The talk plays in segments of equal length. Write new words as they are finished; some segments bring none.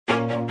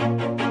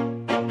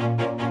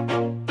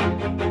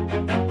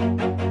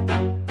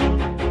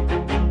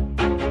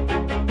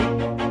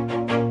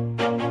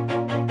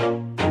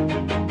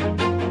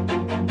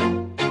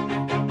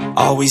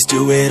Always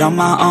do it on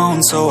my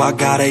own, so I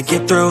gotta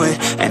get through it.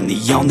 And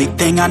the only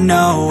thing I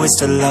know is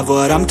to love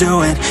what I'm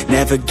doing.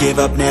 Never give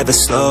up, never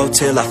slow,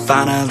 till I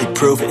finally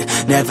prove it.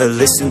 Never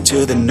listen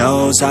to the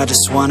no's, I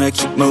just wanna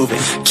keep moving.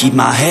 Keep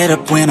my head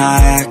up when I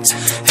act,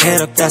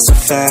 head up, that's a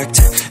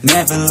fact.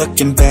 Never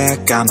looking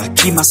back, I'ma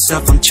keep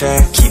myself on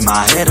track. Keep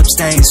my head up,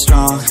 staying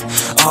strong,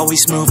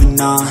 always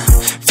moving on.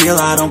 Feel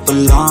I don't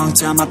belong,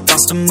 tell my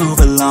thoughts to move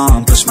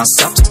along. Push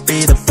myself to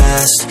be the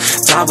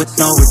best, die with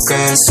no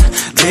regrets.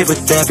 Live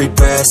with every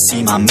breath,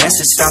 see my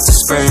message start to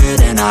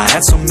spread. And I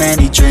had so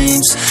many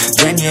dreams,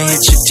 then you hit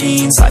your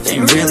teens. Life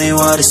ain't really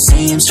what it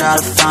seems, try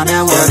to find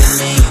out what it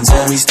means.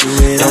 Always do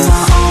it on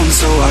my own,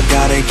 so I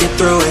gotta get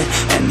through it.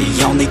 And the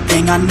only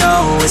thing I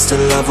know is to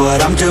love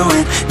what I'm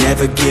doing.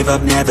 Never give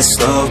up, never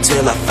slow,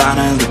 till I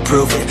finally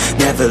prove it.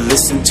 Never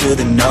listen to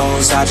the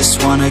no's, I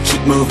just wanna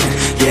keep moving.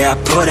 Yeah, I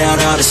put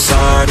out all this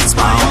art, it's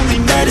my only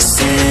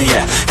medicine.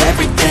 Yeah,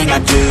 everything I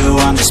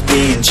do, I'm just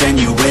being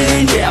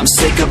genuine. Yeah, I'm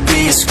sick of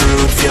being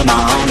screwed, feel my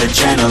own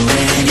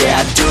adrenaline.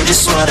 Yeah, I do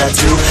just what I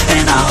do,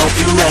 and I hope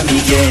you let me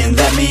in,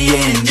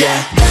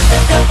 yeah.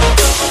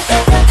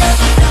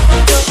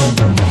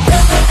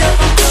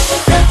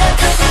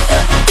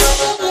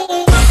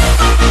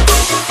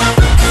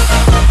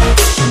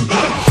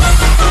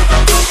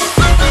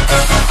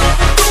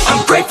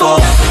 I'm grateful,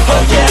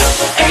 oh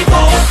yeah,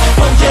 able,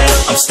 oh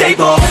yeah, I'm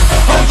stable,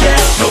 oh yeah,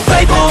 no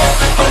label,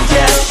 oh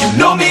yeah, you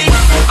know me,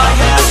 I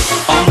have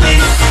only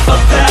a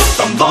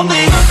path, I'm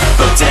lonely,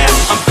 but damn,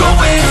 I'm going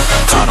to win.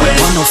 I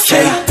don't want no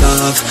fake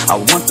love, I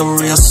want the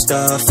real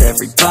stuff.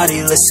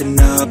 Everybody listen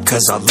up,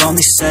 cause I'll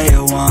only say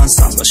it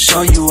once. I'm gonna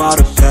show you all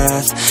the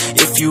path,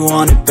 if you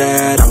want it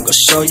bad. I'm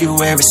gonna show you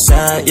where it's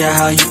at, yeah,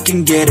 how you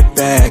can get it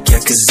back. Yeah,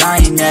 cause I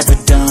ain't never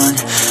done,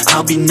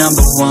 I'll be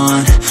number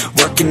one.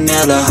 Working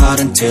hella hard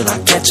until I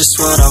get just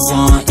what I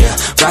want, yeah.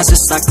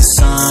 Rises like the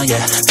sun,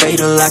 yeah,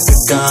 fatal like a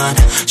gun.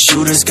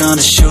 Shooter's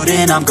gonna shoot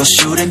and I'm gonna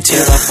shoot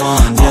until I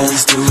won, yeah.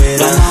 Always do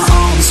it on my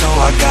own, so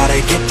I gotta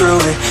get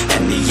through it.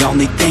 And the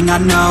only thing I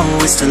know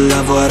is to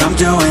love what I'm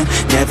doing.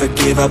 Never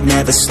give up,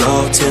 never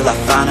slow, till I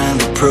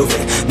finally prove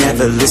it.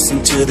 Never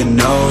listen to the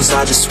no's,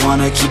 I just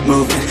wanna keep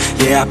moving.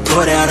 Yeah, I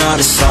put out all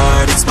this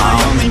art, it's my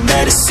only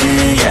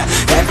medicine. Yeah,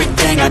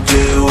 everything I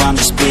do, I'm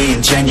just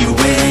being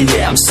genuine.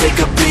 Yeah, I'm sick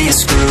of being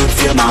screwed,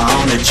 feel my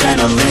own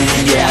adrenaline.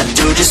 Yeah, I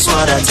do just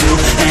what I do,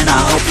 and I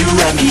hope you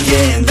let me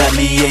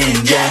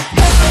in, yeah.